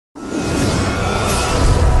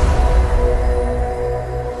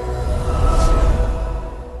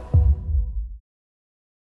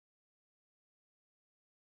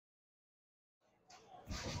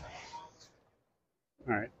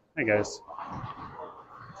All right, hey guys.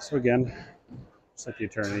 So again, just like the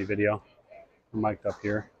Eternity video, I'm mic'd up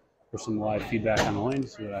here for some live feedback on the lane to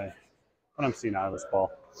see what I'm seeing out of this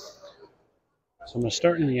ball. So I'm gonna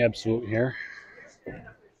start in the absolute here.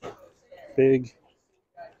 Big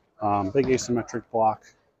asymmetric block,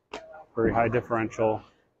 very high differential,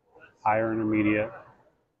 higher intermediate,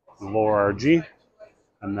 lower RG,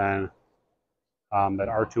 and then that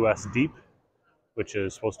R2S deep, which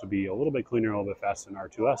is supposed to be a little bit cleaner, a little bit faster than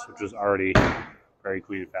R2S, which is already very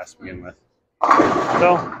clean and fast to begin with.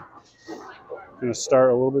 So I'm going to start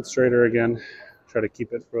a little bit straighter again, try to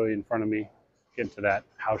keep it really in front of me, get into that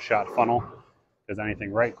house shot funnel, because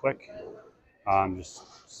anything right quick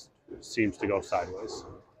just seems to go sideways.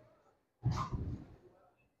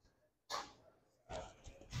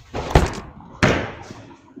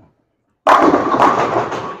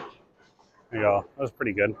 There you go. That was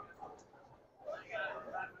pretty good.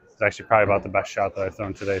 It's actually probably about the best shot that I've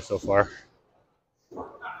thrown today so far.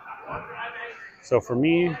 So for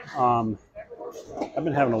me, I've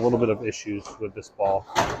been having a little bit of issues with this ball.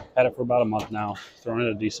 Had it for about a month now, thrown it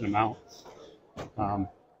a decent amount. I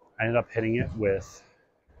ended up hitting it with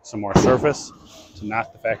some more surface to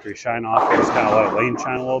knock the factory shine off. I just kind of let it lane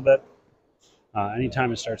shine a little bit.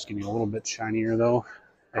 Anytime it starts getting a little bit shinier though,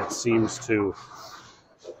 it seems to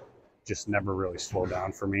just never really slow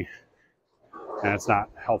down for me. And it's not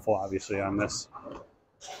helpful obviously on this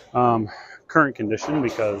current condition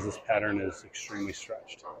because this pattern is extremely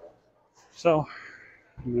stretched. So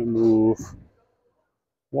I'm going to move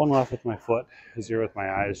one left with my foot, 0 with my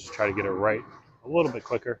eyes, just try to get it right a little bit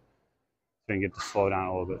quicker so I can get to slow down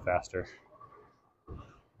a little bit faster.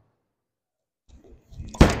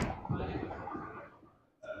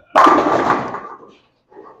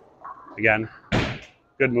 Again,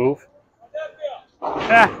 good move.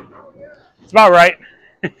 Yeah, it's about right.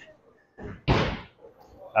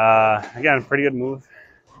 Again, pretty good move.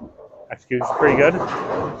 Execution's pretty good.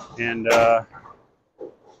 And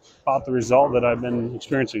about the result that I've been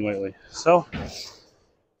experiencing lately. So I'm going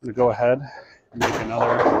to go ahead and make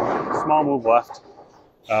another small move left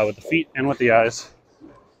with the feet and with the eyes.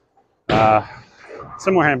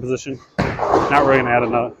 Similar hand position. Not really going to add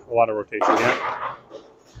a lot of rotation yet.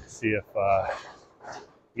 See if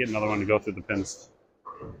get another one to go through the pins.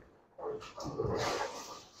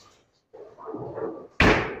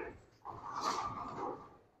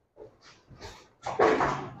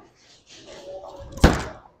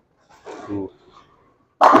 Ooh.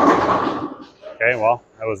 Okay, well,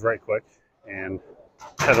 that was right quick and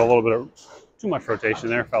had a little bit of too much rotation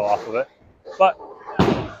there, fell off of it, but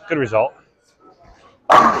good result.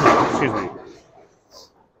 Excuse me.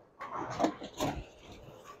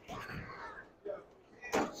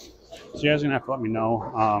 So you guys are gonna have to let me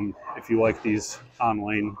know if you like these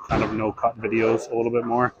on-lane kind of no-cut videos a little bit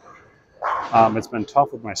more. It's been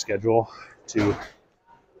tough with my schedule to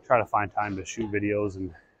try to find time to shoot videos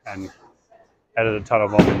and edit a ton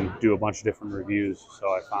of them and do a bunch of different reviews. So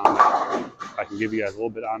I found that if I can give you guys a little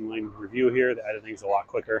bit online review here, the editing's a lot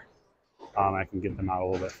quicker. I can get them out a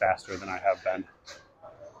little bit faster than I have been.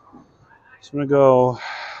 So I'm gonna go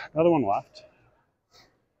another one left.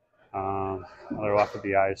 Another left with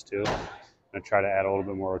the eyes too. I'm gonna try to add a little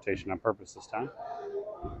bit more rotation on purpose this time.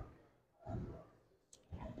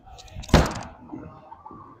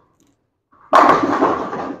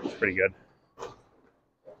 It's pretty good.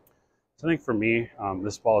 So I think for me,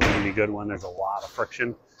 this ball is going to be good when there's a lot of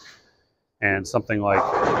friction. And something like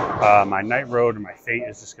my night road or my fate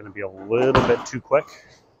is just going to be a little bit too quick.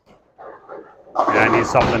 And I need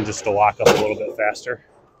something just to lock up a little bit faster.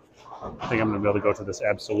 I think I'm going to be able to go to this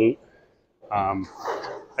absolute.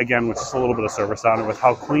 Again, with just a little bit of surface on it. With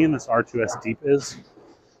how clean this R2S deep is,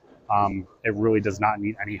 it really does not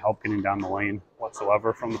need any help getting down the lane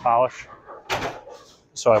whatsoever from the polish.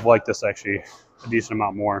 So I've liked this actually a decent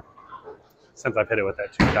amount more since I've hit it with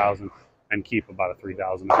that 2000 and keep about a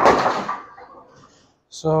 3000.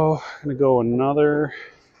 So I'm going to go another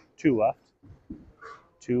 2 left.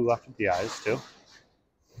 2 left with the eyes too.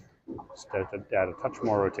 Just add a touch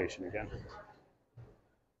more rotation again.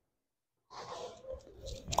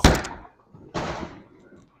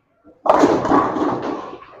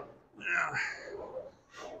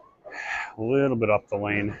 A little bit up the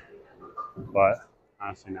lane, but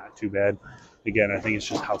honestly not too bad. Again, I think it's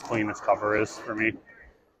just how clean this cover is for me,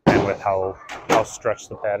 and with how stretched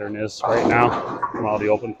the pattern is right now from all the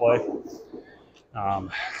open play.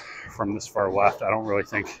 From this far left, I don't really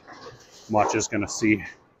think much is going to see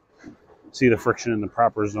the friction in the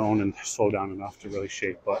proper zone and slow down enough to really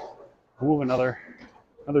shape. But we'll move another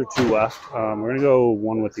 2 left. We're going to go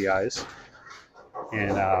 1 with the eyes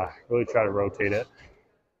and really try to rotate it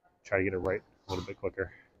try to get it right a little bit quicker.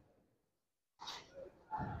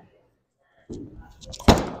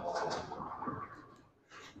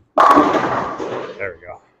 There we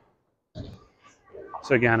go.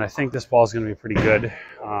 So again, I think this ball is going to be pretty good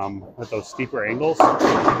with those steeper angles.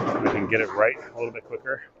 We can get it right a little bit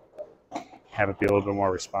quicker, have it be a little bit more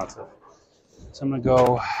responsive. So I'm going to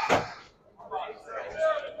go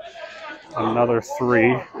another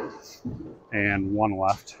 3 and 1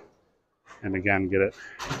 left, and again get it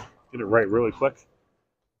right really quick.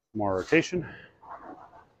 More rotation.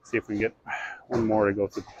 See if we can get one more to go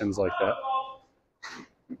through the pins like that.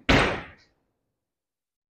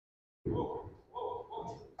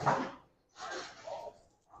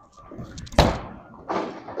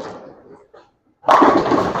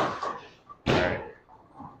 Alright,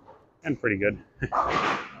 and pretty good.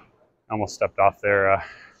 Almost stepped off there.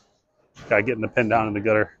 Guy getting the pin down in the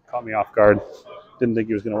gutter caught me off guard. Didn't think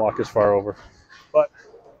he was going to walk as far over. But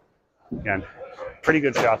again, pretty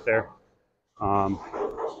good shot there.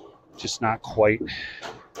 Just not quite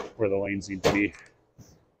where the lanes need to be,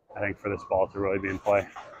 I think, for this ball to really be in play.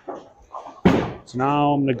 So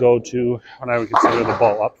now I'm going to go to what I would consider the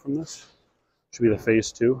ball up from this. Should be the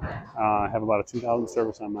phase 2. I have about a 2000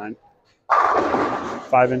 service on mine.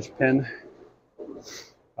 5-inch pin,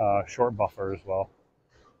 short buffer as well.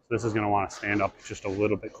 So this is going to want to stand up just a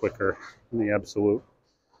little bit quicker than the absolute.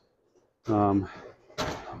 So I'm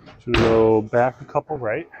going to go back a couple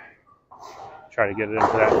right. Try to get it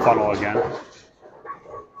into that funnel again.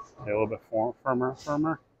 A little bit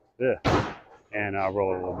firmer. Yeah. And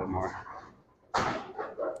roll it a little bit more.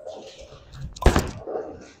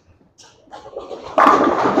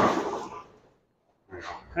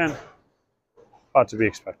 And about to be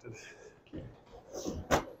expected. You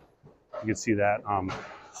can see that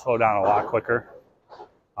slow down a lot quicker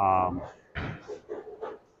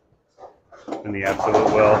than the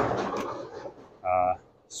absolute will.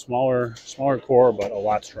 Smaller core, but a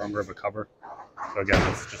lot stronger of a cover. So again,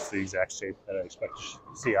 it's just the exact shape that I expect to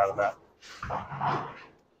see out of that.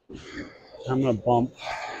 I'm going to bump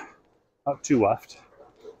up 2 left.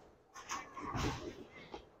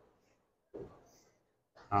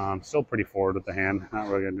 Still pretty forward with the hand. Not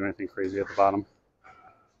really going to do anything crazy at the bottom.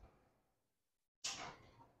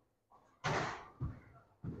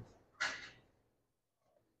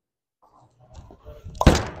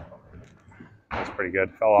 That's pretty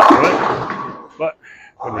good. Fell off of it, but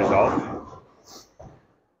good result.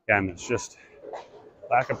 Again, it's just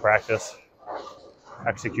lack of practice.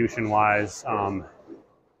 Execution-wise, we're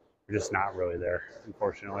just not really there,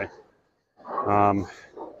 unfortunately. I'm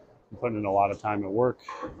putting in a lot of time at work,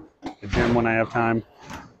 the gym when I have time.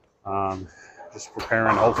 Just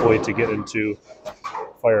preparing, hopefully, to get into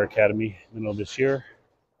Fire Academy middle of this year.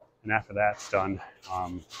 And after that's done,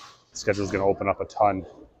 the schedule's going to open up a ton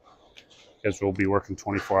because we'll be working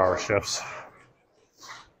 24-hour shifts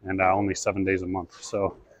and only 7 days a month.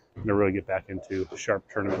 So I'm going to really get back into sharp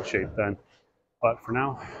tournament shape then. But for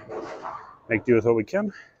now, make do with what we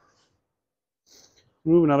can.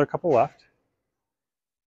 Move another couple left.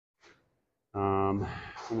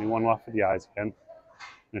 Only 1 left for the eyes again.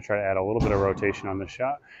 I'm going to try to add a little bit of rotation on this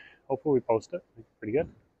shot. Hopefully we post it. Pretty good.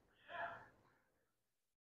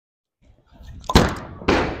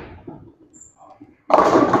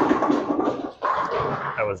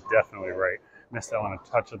 That was definitely right. Missed that one a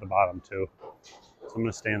touch at the bottom too. So I'm going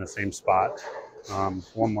to stay in the same spot.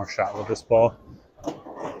 1 more shot with this ball.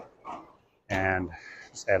 And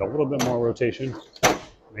just add a little bit more rotation.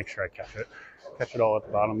 Make sure I catch it. Catch it all at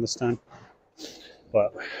the bottom this time.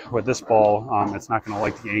 But with this ball, it's not going to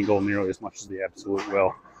like the angle nearly as much as the absolute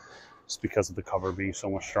will, just because of the cover being so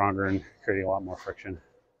much stronger and creating a lot more friction.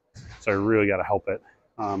 So I really got to help it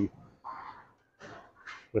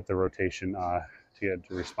with the rotation to get it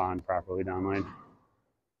to respond properly downline.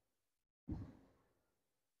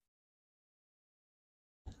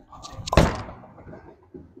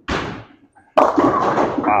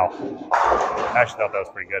 Wow. I actually thought that was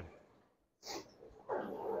pretty good.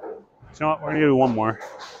 So you know what, we're going to do 1 more.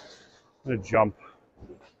 I'm going to jump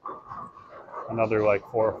another like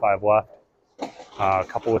 4 or 5 left. A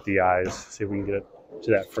couple with the eyes, see if we can get it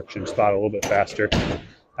to that friction spot a little bit faster.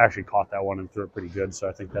 I actually caught that one and threw it pretty good, so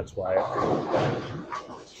I think that's why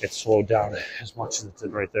it slowed down as much as it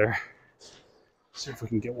did right there. See if we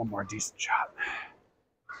can get 1 more decent shot.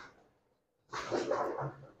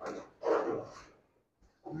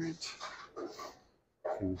 All right.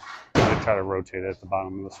 I'm going to try to rotate it at the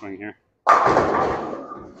bottom of the swing here.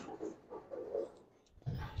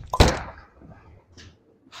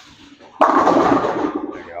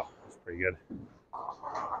 There you go. That's pretty good.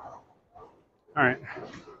 All right.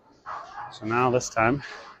 So now this time,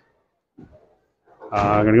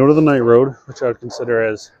 I'm going to go to the Night Road, which I would consider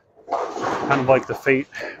as kind of like the Fate,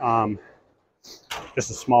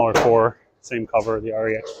 just a smaller core, same cover, the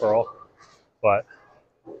REX Pearl. But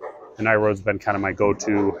the Night Road's been kind of my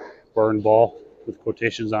go-to burn ball with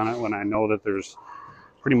quotations on it when I know that there's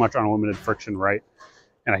pretty much unlimited friction right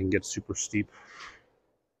and I can get super steep.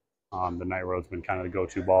 The Night Road's been kind of the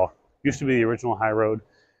go-to ball. Used to be the original High Road,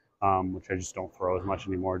 which I just don't throw as much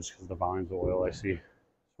anymore just because of the volumes of oil I see.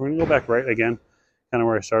 We're going to go back right again, kind of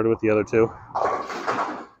where I started with the other two.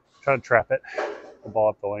 Try to trap it, the ball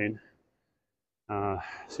up the lane.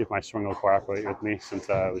 See if my swing will cooperate with me since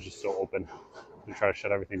it was just so open. And try to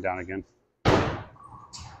shut everything down again. There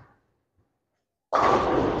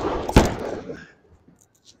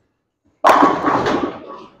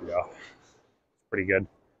we go. Pretty good.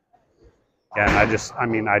 Yeah, and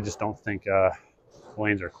I just don't think the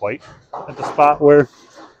lanes are quite at the spot where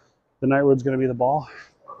the Night Road's going to be the ball.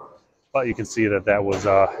 But you can see that that was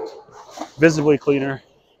visibly cleaner,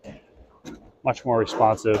 much more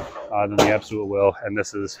responsive than the Absolute Will, and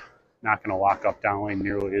this is not going to lock up down lane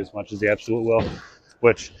nearly as much as the Absolute Will,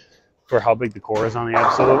 which for how big the core is on the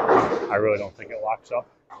Absolute, I really don't think it locks up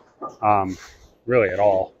really at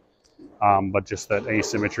all. But just that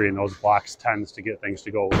asymmetry in those blocks tends to get things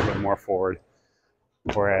to go a little bit more forward,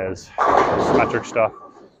 whereas symmetric stuff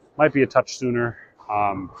might be a touch sooner,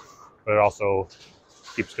 but it also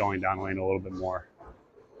keeps going down lane a little bit more.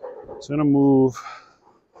 So I'm going to move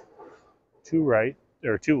 2 right,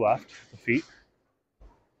 or 2 left, the feet,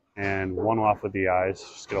 and 1 off with the eyes.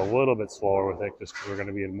 Just get a little bit slower with it, just because we're going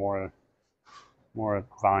to be in more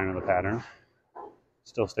volume of the pattern.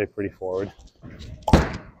 Still stay pretty forward.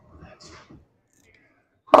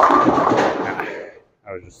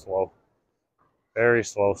 I was just slow. Very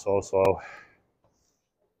slow, slow, slow.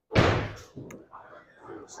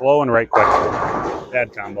 Slow and right quick.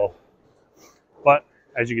 Bad combo. But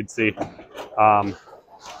as you can see,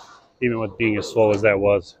 even with being as slow as that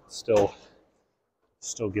was, still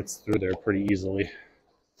gets through there pretty easily.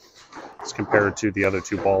 As compared to the other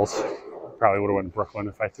 2 balls. Probably would have went Brooklyn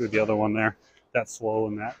if I threw the other one there. That slow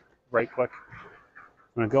and that right quick.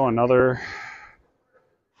 I'm going to go another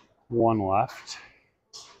 1 left.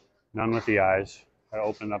 None with the eyes. I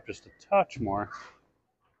open up just a touch more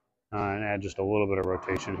and add just a little bit of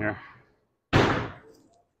rotation here. There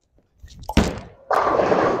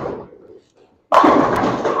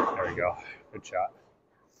we go. Good shot.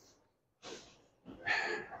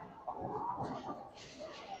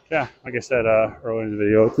 Yeah, like I said earlier in the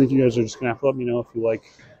video, I think you guys are just going to have to let me know if you like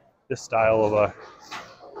this style of a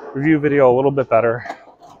review video a little bit better.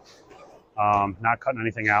 Not cutting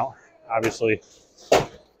anything out. Obviously,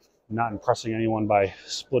 not impressing anyone by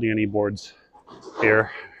splitting any boards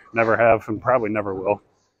here. Never have and probably never will.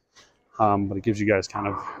 But it gives you guys kind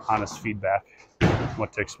of honest feedback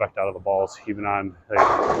what to expect out of the balls, even on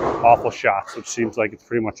awful shots, which seems like it's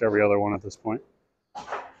pretty much every other one at this point.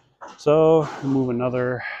 So move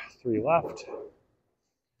another 3 left.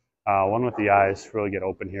 1 with the eyes, really get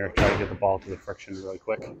open here. Try to get the ball to the friction really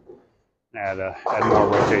quick. Add more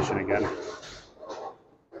rotation again.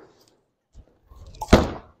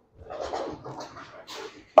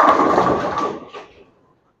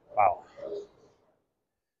 Wow.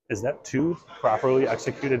 Is that 2 properly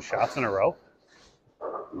executed shots in a row?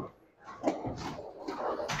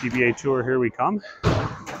 PBA Tour, here we come.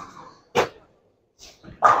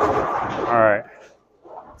 All right.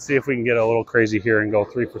 Let's see if we can get a little crazy here and go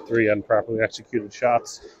 3 for 3 on properly executed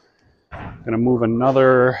shots. Gonna move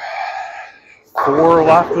another 4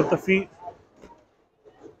 left with the feet.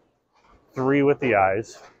 3 with the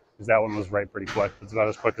eyes, because that one was right pretty quick. It's about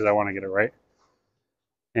as quick as I want to get it right.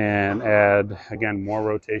 And add, again, more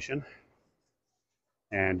rotation.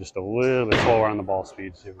 And just a little bit slower on the ball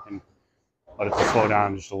speed, so we can let it slow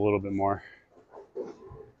down just a little bit more.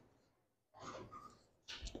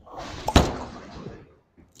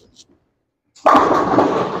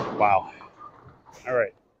 Wow. All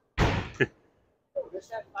right.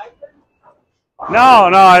 No,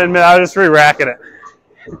 I didn't. I was just re-racking it.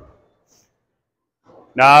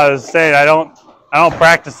 No, I was saying I don't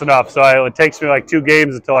practice enough, so it takes me like 2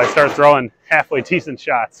 games until I start throwing halfway decent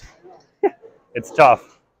shots. It's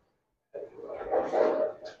tough.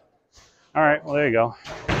 All right, well there you go.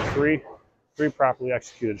 3 properly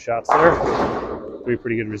executed shots there. 3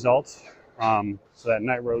 pretty good results. So that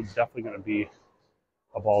Night Road's definitely going to be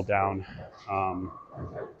a ball down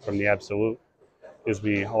from the Absolute. Gives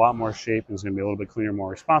me a lot more shape and it's going to be a little bit cleaner,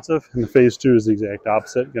 more responsive. And the Phase 2 is the exact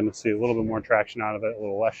opposite. Going to see a little bit more traction out of it, a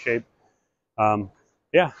little less shape. Yeah,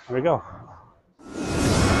 there we go.